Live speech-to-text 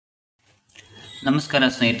ನಮಸ್ಕಾರ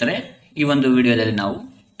ಸ್ನೇಹಿತರೆ, ಈ ಒಂದು ವಿಡಿಯೋದಲ್ಲಿ ನಾವು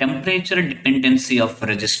ಟೆಂಪರೇಚರ್ ಡಿಪೆಂಡೆನ್ಸಿ ಆಫ್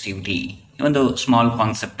ರೆಸಿಸ್ಟಿವಿಟಿ ಈ ಒಂದು ಸ್ಮಾಲ್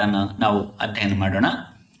ಕಾನ್ಸೆಪ್ಟ್ ಅನ್ನು ನಾವು ಅಧ್ಯಯನ ಮಾಡೋಣ.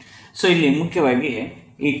 ಸೊ ಇಲ್ಲಿ ಮುಖ್ಯವಾಗಿ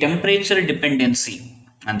ಈ ಟೆಂಪರೇಚರ್ ಡಿಪೆಂಡೆನ್ಸಿ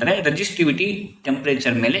ಅಂದರೆ ರೆಸಿಸ್ಟಿವಿಟಿ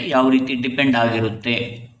ಟೆಂಪರೇಚರ್ ಮೇಲೆ ಯಾವ ರೀತಿ ಡಿಪೆಂಡ್ ಆಗಿರುತ್ತೆ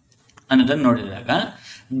ಅನ್ನೋದನ್ನು ನೋಡಿದಾಗ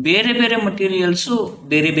ಬೇರೆ ಬೇರೆ ಮಟೀರಿಯಲ್ಸು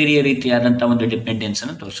ಬೇರೆ ಬೇರೆ ರೀತಿಯಾದಂಥ ಒಂದು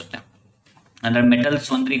ಡಿಪೆಂಡೆನ್ಸನ್ನು ತೋರಿಸುತ್ತೆ. ಅಂದರೆ ಮೆಟಲ್ಸ್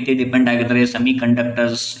ಒಂದು ರೀತಿ ಡಿಪೆಂಡ್ ಆಗಿದ್ರೆ ಸೆಮಿ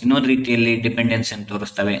ಕಂಡಕ್ಟರ್ಸ್ ಇನ್ನೊಂದು ರೀತಿಯಲ್ಲಿ ಡಿಪೆಂಡೆನ್ಸಿಯನ್ನು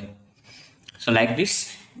ತೋರಿಸ್ತವೆ. So like this,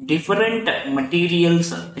 different materials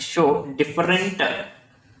show different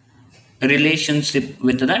relationship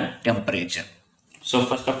with the temperature. So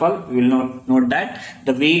first of all, we will note that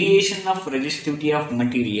the variation of resistivity of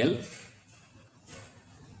material,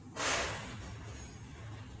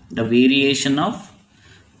 the variation of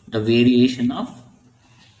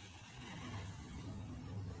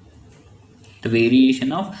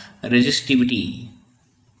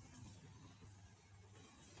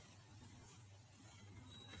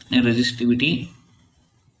resistivity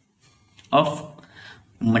of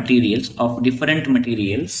materials, of different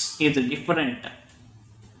materials, is different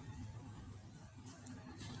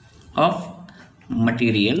of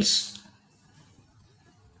materials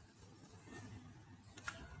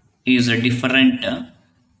is different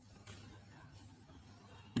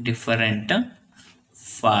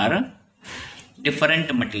for different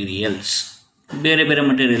materials. ಬೇರೆ ಬೇರೆ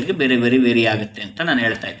ಮಟೀರಿಯಲ್ಗೆ ಬೇರೆ ಬೇರೆ very ಆಗುತ್ತೆ ಅಂತ ನಾನು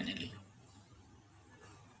ಹೇಳ್ತಾ ಇದ್ದೀನಿ.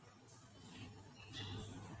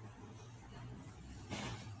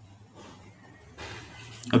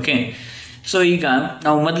 Okay, so ಈಗ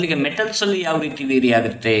ನಾವು ಮೊದಲಿಗೆ ಮೆಟಲ್ಸಲ್ಲಿ ಯಾವ ರೀತಿ ವೇರಿ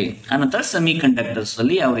ಆಗುತ್ತೆ, ಆನಂತರ ಸೆಮಿ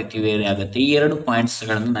ಕಂಡಕ್ಟರ್ಸಲ್ಲಿ ಯಾವ ರೀತಿ ವೇರಿ ಆಗುತ್ತೆ, ಈ ಎರಡು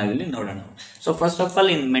ಪಾಯಿಂಟ್ಸ್ಗಳನ್ನು ನಾವಿಲ್ಲಿ ನೋಡೋಣ. So first of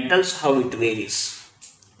all in metals how it varies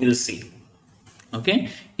will see. Okay,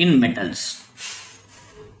 in metals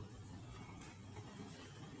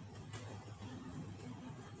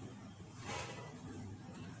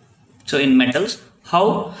so in metals how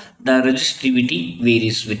the resistivity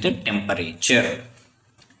varies with the temperature.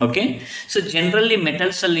 Okay, so generally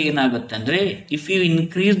metals ಅಲ್ಲಿ ಏನಾಗುತ್ತೆ ಅಂದರೆ if you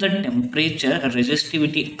increase the temperature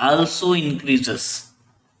resistivity also increases,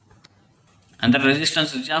 ಅಂದರೆ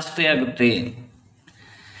resistance ಜಾಸ್ತಿ ಆಗುತ್ತೆ.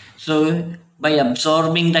 So by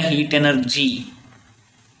absorbing the heat energy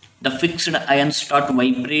the fixed ions start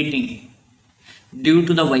vibrating. Due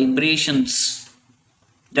to the vibrations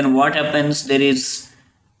then what happens, there is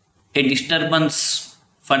a disturbance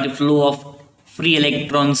for the flow of free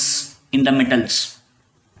electrons in the metals.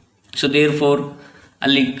 So therefore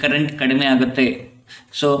ಅಲ್ಲಿ current ಕಡಿಮೆ ಆಗುತ್ತೆ.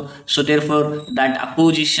 So therefore that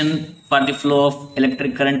opposition for the flow of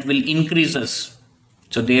electric current will increases.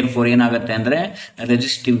 So therefore ಏನಾಗುತ್ತೆ ಅಂದರೆ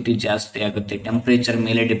resistivity ಜಾಸ್ತಿ ಆಗುತ್ತೆ, temperature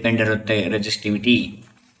ಮೇಲೆ depend ಇರುತ್ತೆ resistivity.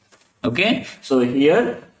 Okay, so here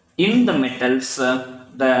in the metals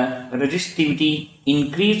the resistivity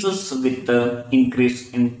increases with the increase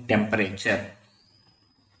in temperature.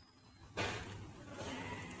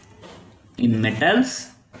 In metals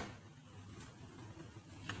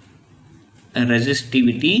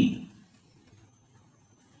resistivity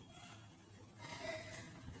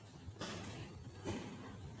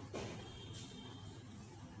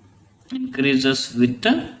increases with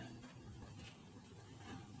the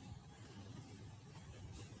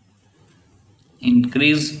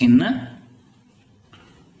increase in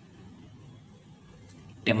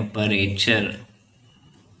temperature.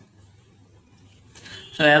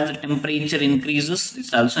 So as the temperature increases, this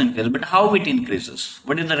also increases. But how it increases?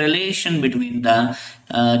 What is the relation between the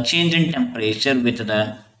change in temperature with the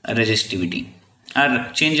resistivity, or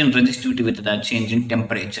change in resistivity with the change in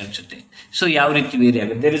temperature? So ಯಾವ ರೀತಿ very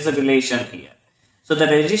ಆಗುತ್ತೆ? There is a relation here. So the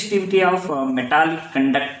resistivity of metallic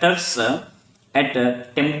conductors at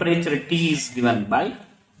temperature T is given by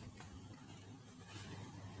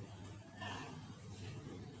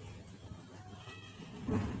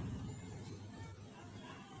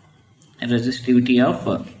resistivity of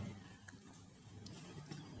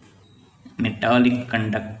metallic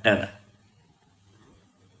conductor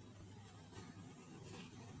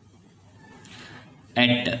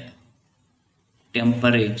at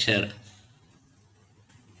temperature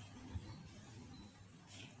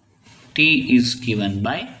T is given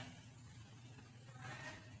by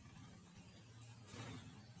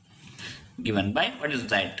what is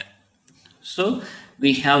that? So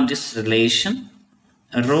we have this relation,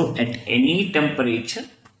 rho at any temperature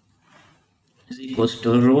is equals to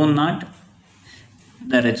rho naught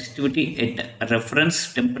the resistivity at reference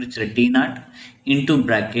temperature T naught into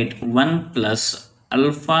bracket 1 plus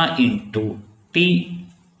alpha into T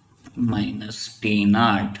minus T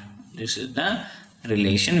naught. This is the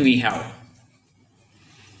relation we have.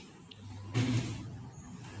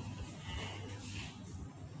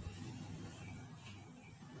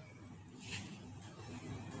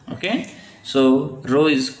 Okay, so rho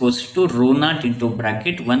is equals to rho naught into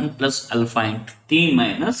bracket 1 plus alpha into t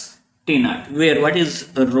minus t naught, where what is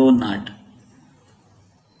rho naught,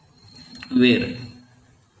 where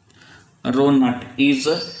rho naught is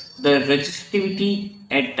the resistivity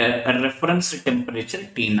at a reference temperature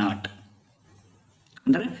t naught.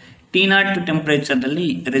 ಅಂದರೆ T not ಟೆಂಪರೇಚರ್ದಲ್ಲಿ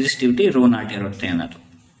resistivity rho not ಇರುತ್ತೆ ಅನ್ನೋದು.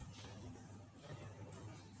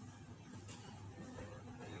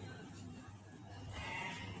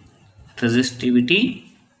 Resistivity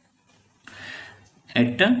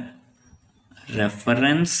ಎಟ್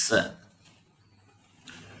reference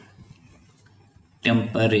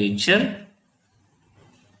temperature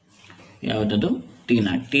ಯಾವುದದು T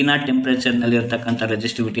not. T not ಟೆಂಪರೇಚರ್ನಲ್ಲಿ ಇರತಕ್ಕಂಥ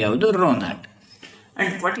resistivity ಯಾವುದು rho not.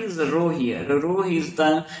 And what is the rho here? Rho is the,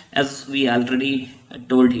 as we already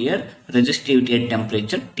told here, resistivity at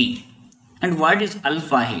temperature T. And what is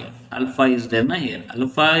alpha here? Alpha is there na here.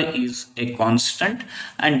 Alpha is a constant,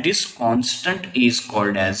 and this constant is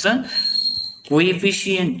called as a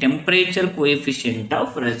coefficient, temperature coefficient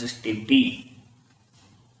of resistivity.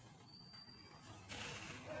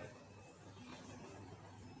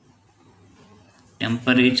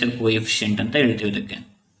 Temperature coefficient ಅಂತ ಹೇಳ್ತೀವಿ ಇದಕ್ಕೆ.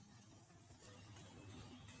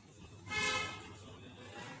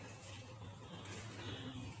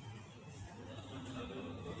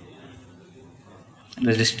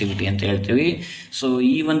 Resistivity ಅಂತ ಹೇಳ್ತೀವಿ. So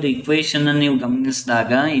ಈ ಒಂದು equation ನೀವು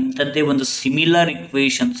ಗಮನಿಸಿದಾಗ ಇಂಥದ್ದೇ ಒಂದು ಸಿಮಿಲರ್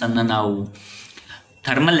ಇಕ್ವೇಷನ್ಸ್ ಅನ್ನು ನಾವು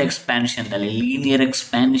thermal ಎಕ್ಸ್ಪ್ಯಾನ್ಷನ್ದಲ್ಲಿ, linear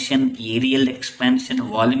expansion, aerial expansion,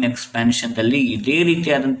 volume ಎಕ್ಸ್ಪ್ಯಾನ್ಷನ್ದಲ್ಲಿ ಇದೇ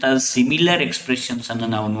ರೀತಿಯಾದಂಥ ಸಿಮಿಲರ್ ಎಕ್ಸ್ಪ್ರೆಷನ್ಸ್ ಅನ್ನು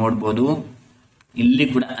ನಾವು ನೋಡ್ಬೋದು. ಇಲ್ಲಿ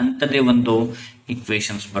ಕೂಡ ಅಂಥದ್ದೇ ಒಂದು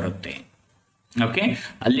ಇಕ್ವೇಷನ್ಸ್ ಬರುತ್ತೆ. ಓಕೆ,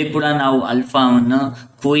 ಅಲ್ಲಿ ಕೂಡ ನಾವು ಅಲ್ಫಾವನ್ನು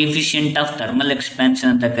ಕೋಎಫಿಷಿಯಂಟ್ ಆಫ್ ಥರ್ಮಲ್ ಎಕ್ಸ್ಪ್ಯಾನ್ಷನ್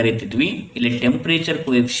ಅಂತ ಕರಿತಿದ್ವಿ, ಇಲ್ಲಿ ಟೆಂಪರೇಚರ್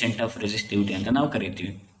ಕೋಎಫಿಷಿಯಂಟ್ ಆಫ್ ರೆಸಿಸ್ಟಿವಿಟಿ ಅಂತ ನಾವು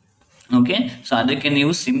ಕರಿತೀವಿ. ಓಕೆ, ಸೊ ಅದಕ್ಕೆ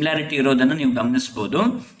ನೀವು ಸಿಮಿಲಾರಿಟಿ ಇರೋದನ್ನು ನೀವು ಗಮನಿಸ್ಬೋದು.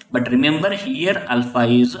 But remember here alpha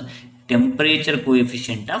is temperature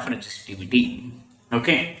coefficient of resistivity.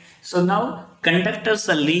 Okay, so ನಾವು ಕಂಡಕ್ಟರ್ಸ್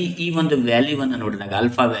ಅಲ್ಲಿ ಈ ಒಂದು ವ್ಯಾಲ್ಯೂವನ್ನು ನೋಡಿದಾಗ,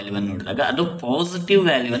 ಅಲ್ಫಾ ವ್ಯಾಲ್ಯೂವನ್ನು ನೋಡಿದಾಗ ಅದು ಪಾಸಿಟಿವ್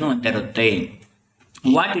ವ್ಯಾಲ್ಯೂವನ್ನು ಹೊಂದಿರುತ್ತೆ.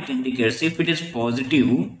 What it indicates? If it is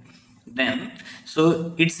positive, then so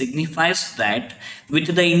it signifies that with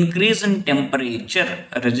the increase in temperature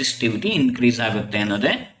resistivity increase ಆಗುತ್ತೆ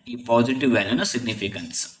ಅನ್ನೋದೇ ಈ ಪಾಸಿಟಿವ್ ವ್ಯಾಲ್ಯೂನ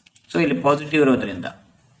ಸಿಗ್ನಿಫಿಕೆನ್ಸ್. ಸೊ ಇಲ್ಲಿ ಪಾಸಿಟಿವ್ ಇರೋದ್ರಿಂದ,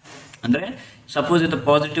 ಅಂದರೆ ಸಪೋಸ್ ಇದು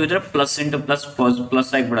ಪಾಸಿಟಿವ್ ಇದ್ರೆ ಪ್ಲಸ್ ಇಂಟು ಪ್ಲಸ್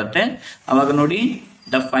ಪ್ಲಸ್ ಆಗಿಬಿಡುತ್ತೆ. ಅವಾಗ ನೋಡಿ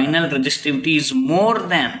the final resistivity is more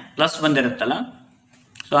than, plus ಬಂದಿರುತ್ತಲ್ಲ,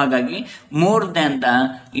 so ಹಾಗಾಗಿ more than the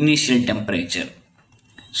initial temperature,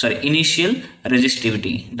 sorry, initial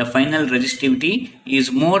resistivity. The final resistivity is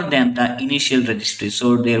more than the initial resistivity, so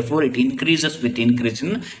therefore it increases with increase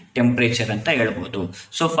in temperature ಅಂತ ಹೇಳ್ಬೋದು.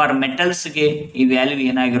 So for ಮೆಟಲ್ಸ್ಗೆ ಈ value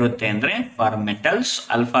ಏನಾಗಿರುತ್ತೆ ಅಂದರೆ, for metals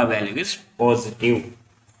alpha value is positive.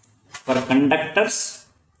 For conductors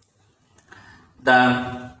the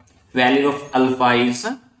value of alpha is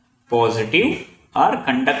positive, or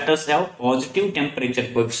conductors have positive temperature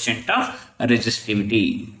coefficient of resistivity.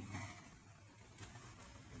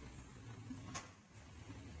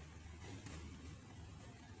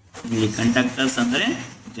 ಇಲ್ಲಿ conductors ಅಂದರೆ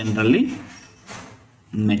generally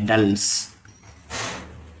metals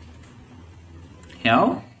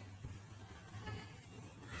have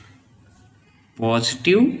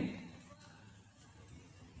positive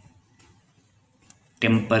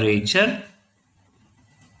temperature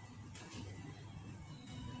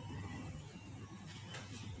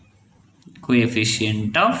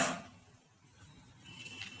coefficient of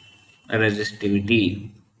resistivity.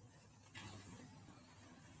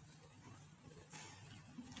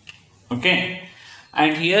 Okay,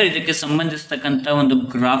 and here ಇದಕ್ಕೆ ಸಂಬಂಧಿಸ್ತಕ್ಕಂಥ ಒಂದು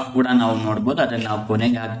graph ಕೂಡ ನಾವು ನೋಡ್ಬೋದು, ಅದನ್ನು ನಾವು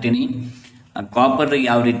ಕೊನೆಗೆ ಹಾಕ್ತೀನಿ. ಕಾಪರ್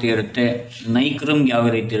ಯಾವ ರೀತಿ ಇರುತ್ತೆ, ನೈಕ್ರಮ್ ಯಾವ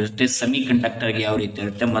ರೀತಿ ಇರುತ್ತೆ, ಸೆಮಿ ಕಂಡಕ್ಟರ್ಗೆ ಯಾವ ರೀತಿ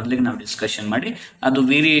ಇರುತ್ತೆ, ಮೊದಲಿಗೆ ನಾವು ಡಿಸ್ಕಷನ್ ಮಾಡಿ ಅದು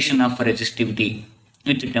variation of resistivity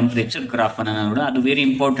with temperature ಗ್ರಾಫನ್ನು ನೋಡೋಣ. ಅದು ವೆರಿ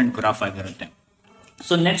ಇಂಪಾರ್ಟೆಂಟ್ ಗ್ರಾಫ್ ಆಗಿರುತ್ತೆ.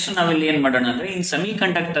 ಸೊ ನೆಕ್ಸ್ಟ್ ನಾವಿಲ್ಲಿ ಏನು ಮಾಡೋಣ ಅಂದರೆ, ಇನ್ ಸೆಮಿ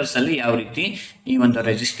ಕಂಡಕ್ಟರ್ಸಲ್ಲಿ ಯಾವ ರೀತಿ ಈ ಒಂದು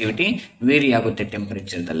ರೆಸಿಸ್ಟಿವಿಟಿ ವೇರಿ ಆಗುತ್ತೆ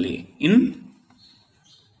ಟೆಂಪರೇಚರ್ದಲ್ಲಿ. ಇನ್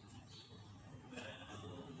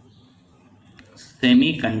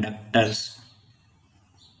semiconductors,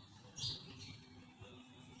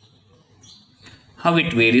 how it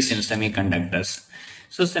varies in semiconductors.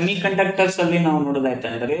 So semiconductors ಅಲ್ಲಿ ನಾವು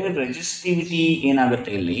ನೋಡೋದಾಯ್ತಂದ್ರೆ ರೆಸಿಸ್ಟಿವಿಟಿ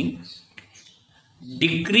ಏನಾಗುತ್ತೆ ಇಲ್ಲಿ,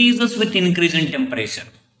 decreases with increase in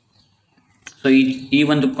temperature. So ಈ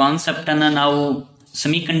ಒಂದು ಕಾನ್ಸೆಪ್ಟನ್ನು ನಾವು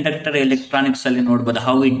ಸೆಮಿಕಂಡಕ್ಟರ್ ಎಲೆಕ್ಟ್ರಾನಿಕ್ಸ್ ಅಲ್ಲಿ ನೋಡ್ಬೋದು.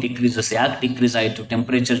 ಹೌ ಇಟ್ ಡಿಕ್ರೀಸಸ್, ಯಾಕೆ ಡಿಕ್ರೀಸ್ ಆಯಿತು,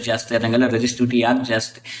 ಟೆಂಪರೇಚರ್ ಜಾಸ್ತಿ ಆದಂಗೆಲ್ಲ ರೆಸಿಸ್ಟಿವಿಟಿ ಯಾಕೆ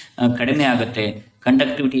ಜಾಸ್ತಿ ಕಡಿಮೆ ಆಗುತ್ತೆ,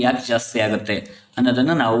 ಕಂಡಕ್ಟಿವಿಟಿ ಯಾಕೆ ಜಾಸ್ತಿ ಆಗುತ್ತೆ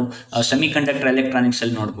ಅನ್ನೋದನ್ನು ನಾವು ಸೆಮಿಕಂಡಕ್ಟರ್ ಎಲೆಕ್ಟ್ರಾನಿಕ್ಸ್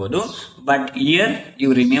ಅಲ್ಲಿ ನೋಡ್ಬೋದು. But here you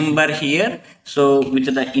remember here, so with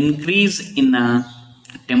the increase in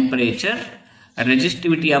temperature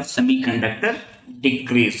resistivity of semiconductor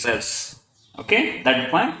decreases. Okay, that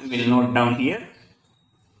point we will note down here.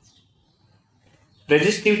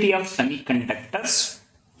 Resistivity of semiconductors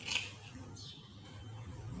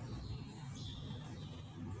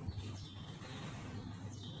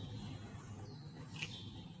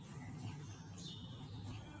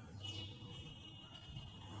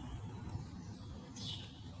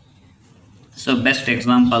so best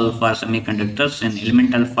example for semiconductors in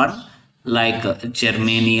elemental form like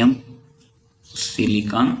germanium,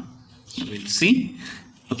 silicon, we'll see.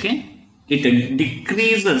 Okay, it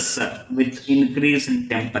decreases with increase in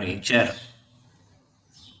temperature.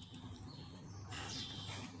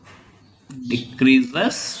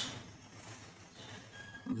 Decreases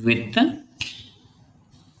with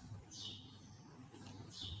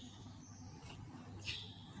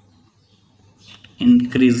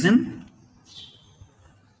increase in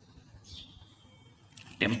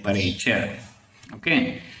temperature. Okay,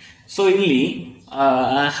 so ಇಲ್ಲಿ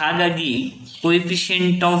ಹಾಗಾಗಿ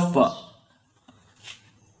coefficient of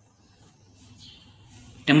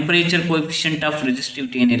temperature coefficient of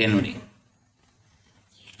resistivity ಏನಿದೆ ನೋಡಿ.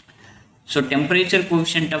 So temperature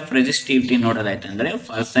coefficient of resistivity ನೋಡೋದಾಯ್ತಂದ್ರೆ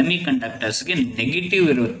for ಸೆಮಿಕಂಡಕ್ಟರ್ಸ್ಗೆ negative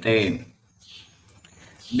ಇರುತ್ತೆ.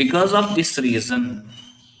 Because of this reason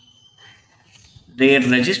their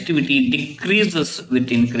resistivity decreases with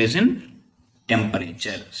increase in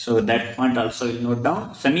temperature. So that point also will note down.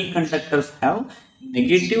 Semiconductors have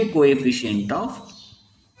negative coefficient of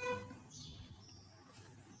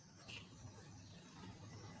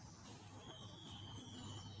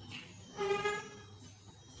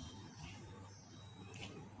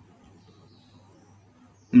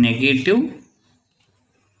negative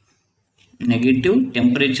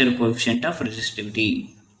temperature coefficient of resistivity.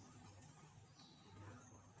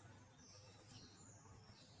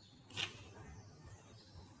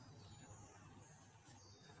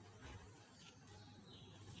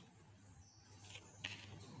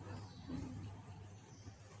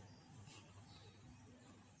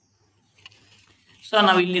 So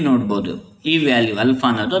ನಾವು ಇಲ್ಲಿ ನೋಡ್ಬೋದು ಈ value alpha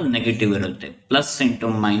ಅನ್ನೋದು negative ಇರುತ್ತೆ, plus into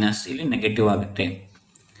minus ಇಲ್ಲಿ negative ಆಗುತ್ತೆ.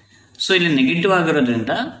 So ಇಲ್ಲಿ negative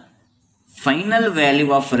ಆಗಿರೋದ್ರಿಂದ final value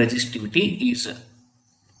of resistivity is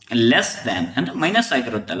less than, ಅಂದರೆ ಮೈನಸ್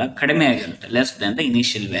ಆಗಿರುತ್ತಲ್ಲ ಕಡಿಮೆ ಆಗಿರುತ್ತೆ, less than the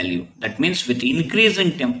initial value. That means with increase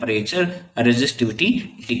in temperature resistivity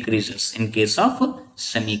decreases in case of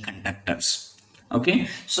semiconductors. Okay,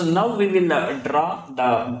 so now we will draw the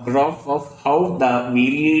graph of how the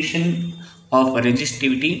variation of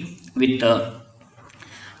resistivity with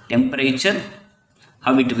temperature,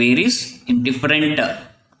 how it varies in different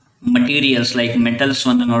materials like metals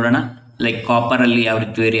ಒಂದು ನೋಡೋಣ, like copper ಅಲ್ಲಿ ಯಾವ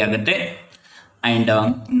ರೀತಿ very ಆಗುತ್ತೆ, and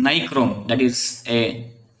nichrome that is a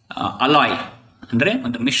alloy ಅಂದರೆ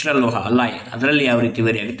ಒಂದು ಮಿಶ್ರ ಲೋಹ alloy, ಅದರಲ್ಲಿ ಯಾವ ರೀತಿ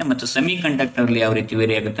ವೇರಿ ಆಗುತ್ತೆ, ಮತ್ತು ಸೆಮಿಕಂಡಕ್ಟರ್ ಅಲ್ಲಿ ಯಾವ ರೀತಿ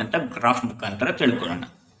ವೇರಿ ಆಗುತ್ತೆ ಅಂತ ಗ್ರಾಫ್ ಮುಖಾಂತರ ತಿಳ್ಕೊಳ್ಳೋಣ.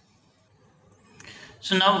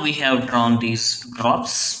 So now we have drawn these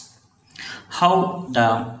graphs, how the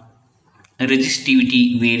resistivity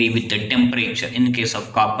vary with the temperature in case of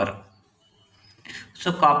copper. So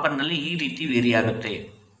copper ನಲ್ಲಿ ಈ ರೀತಿ ವೇರಿ ಆಗುತ್ತೆ,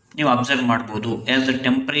 ನೀವು ಅಬ್ಸರ್ವ್ ಮಾಡ್ಬೋದು. As the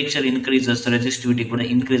temperature increases resistivity ಕೂಡ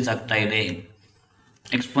ಇನ್ಕ್ರೀಸ್ ಆಗ್ತಾ ಇದೆ,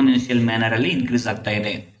 ಎಕ್ಸ್ಪೋನೆನ್ಷಿಯಲ್ ಮ್ಯಾನರ್ ಅಲ್ಲಿ ಇನ್ಕ್ರೀಸ್ ಆಗ್ತಾ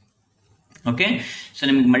ಇದೆ. ಓಕೆ, ಸೊ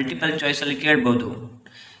ನಿಮಗೆ ಮಲ್ಟಿಪಲ್ ಚಾಯ್ಸ್ ಅಲ್ಲಿ ಕೇಳ್ಬೋದು.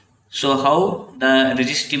 So how the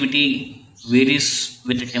resistivity varies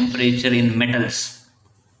with temperature in metals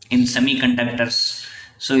in semiconductors,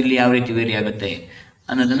 so ಇಲ್ಲಿ ಯಾವ ರೀತಿ ವೇರಿ ಆಗುತ್ತೆ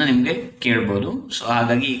ಅನ್ನೋದನ್ನು ನಿಮಗೆ ಕೇಳ್ಬೋದು. ಸೊ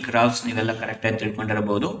ಹಾಗಾಗಿ ಈ ಗ್ರಾಫ್ಸ್ ನೀವೆಲ್ಲ ಕರೆಕ್ಟಾಗಿ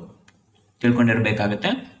ತಿಳ್ಕೊಂಡಿರಬೇಕಾಗುತ್ತೆ.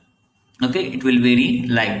 Okay, it will very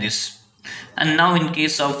like this. And ನಾವು in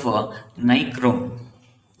case of nichrome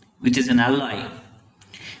which is an alloy,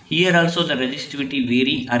 here also the resistivity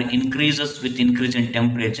vary or increases with increase in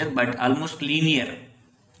temperature, but almost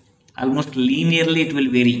linearly it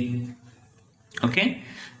will vary. Okay,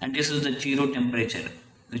 and this is the zero temperature,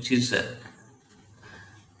 which is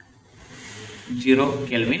 0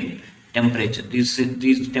 Kelvin temperature.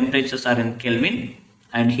 These temperatures are in Kelvin,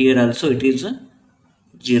 and here also it is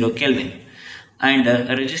 0 Kelvin. And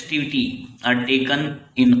resistivity are taken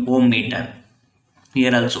in ohm meter.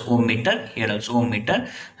 Here also ohm meter,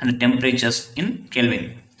 and the temperatures in Kelvin.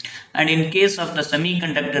 And in case of the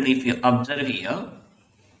semiconductor, if you observe here,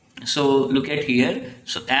 so look at here.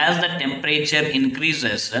 So as the temperature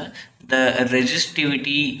increases, the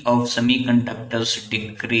resistivity of semiconductors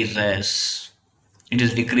decreases. It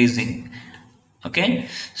is decreasing. Okay,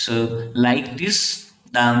 so like this,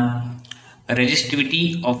 the resistivity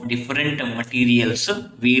of different materials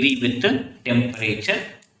vary with the temperature.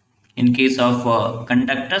 In case of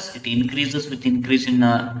conductors, it increases with increase in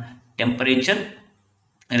temperature,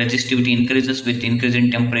 resistivity increases with increase in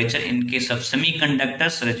temperature. In case of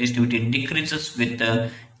semiconductors, resistivity decreases with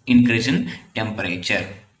increase in temperature.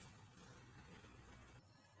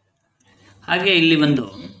 ಹಾಗೆ ಇಲ್ಲಿ ಒಂದು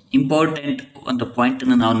important ಒಂದು point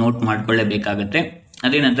ನಾವು note ಮಾಡ್ಕೊಳ್ಳೇಬೇಕಾಗುತ್ತೆ.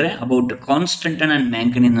 ಅದೇನಂದ್ರೆ about ಕಾನ್ಸ್ಟಂಟನ್ and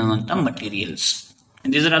manganese ಅನ್ನುವಂಥ materials.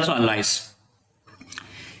 These are also alloys.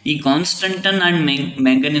 ಈ ಕಾನ್ಸ್ಟಂಟನ್ and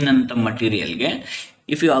manganese ಅಂತ ಮಟೀರಿಯಲ್ಗೆ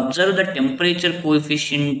if you observe the temperature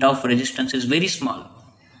coefficient of resistance is very small.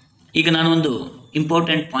 ಈಗ ನಾನು ಒಂದು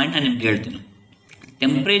ಇಂಪಾರ್ಟೆಂಟ್ ಪಾಯಿಂಟ್ ನಾನು ನಿಮ್ಗೆ ಹೇಳ್ತೀನಿ.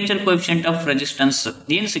 ಟೆಂಪರೇಚರ್ ಕೋಎಫಿಷಿಯಂಟ್ ಆಫ್ ರೆಸಿಸ್ಟೆನ್ಸ್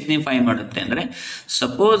ಏನು ಸಿಗ್ನಿಫೈ ಮಾಡುತ್ತೆ ಅಂದರೆ,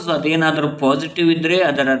 ಸಪೋಸ್ ಅದೇನಾದರೂ ಪಾಸಿಟಿವ್ ಇದ್ದರೆ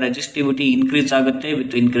ಅದರ ರೆಸಿಸ್ಟಿವಿಟಿ ಇನ್ಕ್ರೀಸ್ ಆಗುತ್ತೆ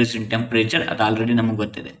ವಿತ್ ಇನ್ಕ್ರೀಸ್ ಇನ್ ಟೆಂಪರೇಚರ್, ಅದು ಆಲ್ರೆಡಿ ನಮಗೆ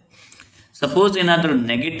ಗೊತ್ತಿದೆ. ಸಪೋಸ್ ಏನಾದರೂ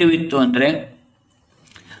ನೆಗೆಟಿವ್ ಇತ್ತು ಅಂದರೆ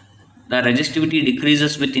the resistivity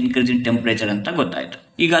decreases with increase in temperature ಅಂತ ಗೊತ್ತಾಯಿತು.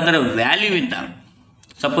 ಈಗ ಅದರ ವ್ಯಾಲ್ಯೂ ಇಂದ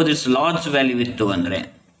ಸಪೋಸ್ ಇಟ್ಸ್ ಲಾರ್ಜ್ ವ್ಯಾಲ್ಯೂ ಇತ್ತು ಅಂದರೆ,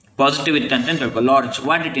 ಪಾಸಿಟಿವ್ ಇತ್ತು ಅಂತ ತಿಳ್ಕೊ, large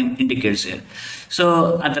what it indicates here. So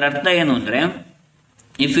ಅದರ ಅರ್ಥ ಏನು ಅಂದರೆ,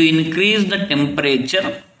 if you increase the temperature,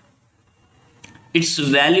 its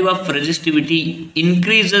value of resistivity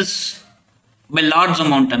increases by large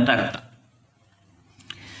amount ಅಂತ ಅರ್ಥ.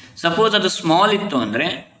 ಸಪೋಸ್ ಅದು ಸ್ಮಾಲ್ ಇತ್ತು ಅಂದರೆ,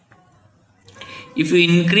 if you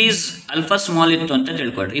increase alpha small ಇತ್ತು ಅಂತ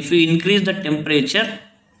ತಿಳ್ಕೊಳ್ರಿ, if you increase the temperature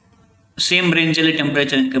same ರೇಂಜಲ್ಲಿ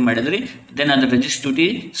ಟೆಂಪರೇಚರ್ ಇನ್ಕ್ರೀಸ್ ಮಾಡಿದ್ರಿ, ದೆನ್ ಅದರ ರೆಸಿಸ್ಟಿವಿಟಿ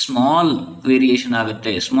ಸ್ಮಾಲ್ ವೇರಿಯೇಷನ್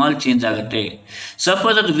ಆಗುತ್ತೆ, ಸ್ಮಾಲ್ ಚೇಂಜ್ ಆಗುತ್ತೆ.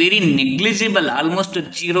 ಸಪೋಸ್ ಅದು ವೆರಿ ನೆಗ್ಲಿಜಿಬಲ್, ಆಲ್ಮೋಸ್ಟ್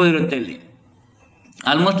ಜೀರೋ ಇರುತ್ತೆ, ಇಲ್ಲಿ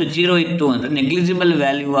ಆಲ್ಮೋಸ್ಟ್ ಜೀರೋ ಇತ್ತು ಅಂದರೆ negligible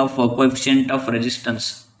value of coefficient of resistance,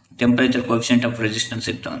 temperature coefficient of resistance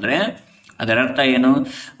ಇತ್ತು ಅಂದರೆ ಅದರ ಅರ್ಥ ಏನು,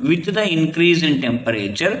 with the increase in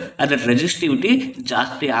temperature ಅದರ ರೆಸಿಸ್ಟಿವಿಟಿ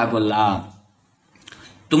ಜಾಸ್ತಿ ಆಗೋಲ್ಲ,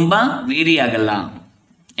 ತುಂಬ ವೇರಿ ಆಗಲ್ಲ.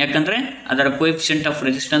 ಯಾಕಂದರೆ ಅದರ coefficient of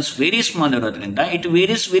resistance very small ಇರೋದ್ರಿಂದ it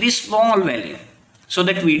varies very small value, so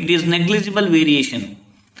that it is negligible variation.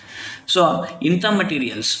 So ಇಂಥ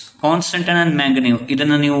ಮಟೀರಿಯಲ್ಸ್ ಕಾನ್ಸ್ಟಂಟನ್ ಆ್ಯಂಡ್ ಮ್ಯಾಂಗನೀಸ್,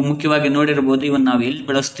 ಇದನ್ನು ನೀವು ಮುಖ್ಯವಾಗಿ ನೋಡಿರ್ಬೋದು. ಇವನ್ನ ನಾವು ಎಲ್ಲಿ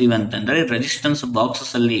ಬಳಸ್ತೀವಿ ಅಂತಂದರೆ ರೆಸಿಸ್ಟೆನ್ಸ್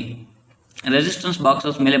ಬಾಕ್ಸಸ್ಸಲ್ಲಿ, ರೆಸಿಸ್ಟೆನ್ಸ್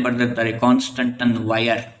ಬಾಕ್ಸಸ್ ಮೇಲೆ ಬರೆದಿರ್ತಾರೆ ಕಾನ್ಸ್ಟಂಟನ್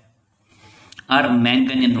ವಯರ್ ಆರ್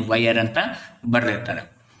ಮ್ಯಾಂಗನೀಸ್ ವಯರ್ ಅಂತ ಬರೆದಿರ್ತಾರೆ.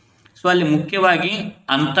 ಸೊ ಅಲ್ಲಿ ಮುಖ್ಯವಾಗಿ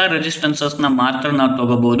ಅಂಥ ರೆಸಿಸ್ಟೆನ್ಸಸ್ನ ಮಾತ್ರ ನಾವು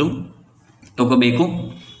ತಗೋಬೇಕು.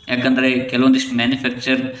 ಯಾಕಂದರೆ ಕೆಲವೊಂದಿಷ್ಟು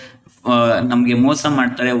ಮ್ಯಾನುಫ್ಯಾಕ್ಚರ್ ನಮಗೆ ಮೋಸ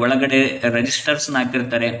ಮಾಡ್ತಾರೆ, ಒಳಗಡೆ ರೆಜಿಸ್ಟರ್ಸ್ನ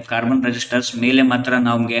ಹಾಕಿರ್ತಾರೆ, ಕಾರ್ಬನ್ ರೆಜಿಸ್ಟರ್ಸ್ ಮೇಲೆ ಮಾತ್ರ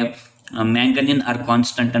ನಮಗೆ ಮ್ಯಾಂಗನೀಸ್ ಆರ್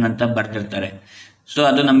ಕಾನ್ಸ್ಟಂಟನ್ ಅಂತ ಬರೆದಿರ್ತಾರೆ. ಸೊ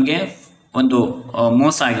ಅದು ನಮಗೆ ಒಂದು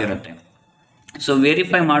ಮೋಸ ಆಗಿರುತ್ತೆ. ಸೊ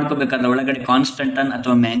ವೆರಿಫೈ ಮಾಡ್ಕೋಬೇಕಾದ್ರೆ ಒಳಗಡೆ ಕಾನ್ಸ್ಟಂಟನ್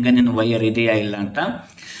ಅಥವಾ ಮ್ಯಾಂಗನೀಸ್ ವಯರ್ ಇದೆಯಾ ಇಲ್ಲ ಅಂತ.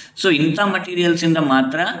 ಸೊ ಇಂಥ ಮಟೀರಿಯಲ್ಸಿಂದ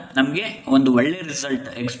ಮಾತ್ರ ನಮಗೆ ಒಂದು ಒಳ್ಳೆ ರಿಸಲ್ಟ್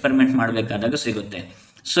ಎಕ್ಸ್ಪೆರಿಮೆಂಟ್ ಮಾಡಬೇಕಾದಾಗ ಸಿಗುತ್ತೆ.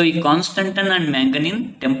 ಸೊ ಈ ಕಾನ್ಸ್ಟಂಟನ್ and manganese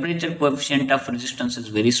temperature coefficient of resistance is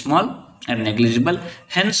very small R negligible,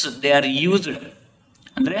 hence they are used.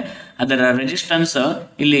 ಅಂದರೆ ಅದರ ರೆಸಿಸ್ಟೆನ್ಸ್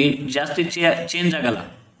ಇಲ್ಲಿ ಜಾಸ್ತಿ ಚೇಂಜ್ ಆಗಲ್ಲ.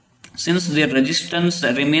 Since there resistance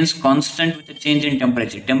remains constant with change in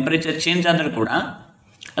temperature, temperature change ಆದರೂ ಕೂಡ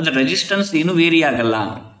ಅದರ ರೆಸಿಸ್ಟೆನ್ಸ್ ಏನೂ ವೇರಿ ಆಗಲ್ಲ,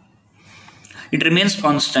 ಇಟ್ ರಿಮೇನ್ಸ್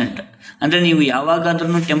ಕಾನ್ಸ್ಟೆಂಟ್. ಅಂದರೆ ನೀವು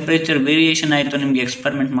ಯಾವಾಗಾದ್ರೂ ಟೆಂಪರೇಚರ್ ವೇರಿಯೇಷನ್ ಆಯಿತು ನಿಮಗೆ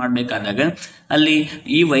ಎಕ್ಸ್ಪೆರಿಮೆಂಟ್ ಮಾಡಬೇಕಾದಾಗ ಅಲ್ಲಿ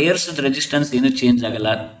ಈ ವಯರ್ಸ್ ರೆಸಿಸ್ಟೆನ್ಸ್ ಏನೂ ಚೇಂಜ್ ಆಗಲ್ಲ,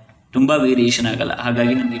 ತುಂಬ ವೇರಿಯೇಷನ್ ಆಗಲ್ಲ,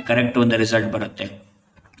 ಹಾಗಾಗಿ ನಮಗೆ ಕರೆಕ್ಟ್ ಒಂದು ರಿಸಲ್ಟ್ ಬರುತ್ತೆ.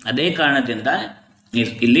 ಅದೇ ಕಾರಣದಿಂದ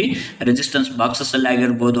ಇಲ್ಲಿ ರೆಸಿಸ್ಟೆನ್ಸ್ ಬಾಕ್ಸಸ್ಸಲ್ಲಿ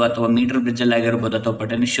ಆಗಿರ್ಬೋದು ಅಥವಾ ಮೀಟರ್ ಬ್ರಿಡ್ಜಲ್ಲಿ ಆಗಿರ್ಬೋದು ಅಥವಾ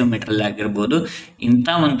ಪೊಟೆನ್ಷಿಯೋಮೀಟ್ರಲ್ಲಿ ಆಗಿರ್ಬೋದು ಇಂಥ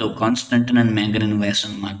ಒಂದು ಕಾನ್ಸ್ಟಂಟನ್ ಆ್ಯಂಡ್ ಮ್ಯಾಂಗನೀಸ್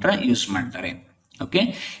ವಯರ್ಸನ್ನು ಮಾತ್ರ ಯೂಸ್ ಮಾಡ್ತಾರೆ. ಓಕೆ,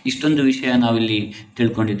 ಇಷ್ಟೊಂದು ವಿಷಯ ನಾವಿಲ್ಲಿ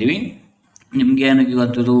ತಿಳ್ಕೊಂಡಿದ್ದೀವಿ. ನಿಮಗೆ ಏನಾಗಿ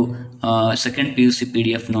ಇವತ್ತು second PUC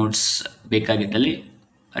PDF notes ಬೇಕಾಗಿದ್ದಲ್ಲಿ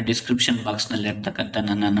description ಬಾಕ್ಸ್ನಲ್ಲಿ ಇರ್ತಕ್ಕಂಥ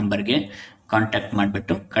ನನ್ನ ನಂಬರ್ಗೆ ಕಾಂಟ್ಯಾಕ್ಟ್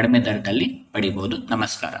ಮಾಡಿಬಿಟ್ಟು ಕಡಿಮೆ ದರದಲ್ಲಿ ಪಡಿಬೋದು.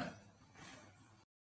 ನಮಸ್ಕಾರ.